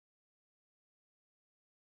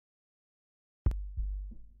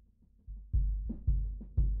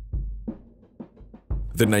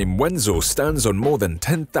The name WENZEL stands on more than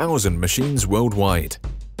 10,000 machines worldwide.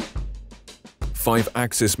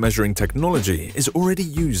 5-axis measuring technology is already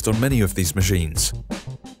used on many of these machines.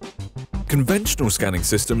 Conventional scanning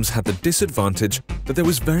systems had the disadvantage that there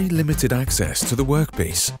was very limited access to the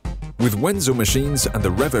workpiece. With WENZEL machines and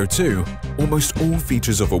the REVO 2, almost all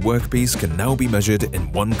features of a workpiece can now be measured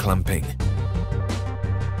in one clamping.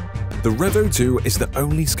 The REVO 2 is the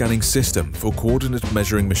only scanning system for coordinate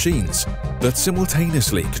measuring machines that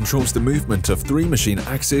simultaneously controls the movement of 3 machine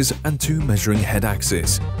axes and 2 measuring head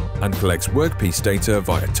axes, and collects workpiece data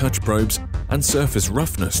via touch probes and surface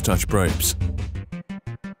roughness touch probes.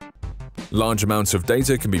 Large amounts of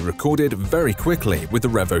data can be recorded very quickly with the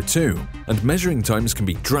REVO 2, and measuring times can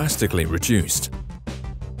be drastically reduced.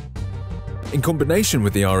 In combination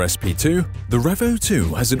with the RSP2, the REVO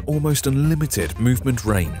 2 has an almost unlimited movement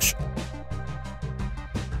range.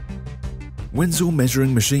 WENZEL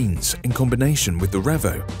measuring machines, in combination with the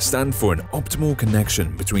REVO, stand for an optimal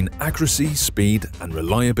connection between accuracy, speed, and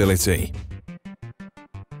reliability.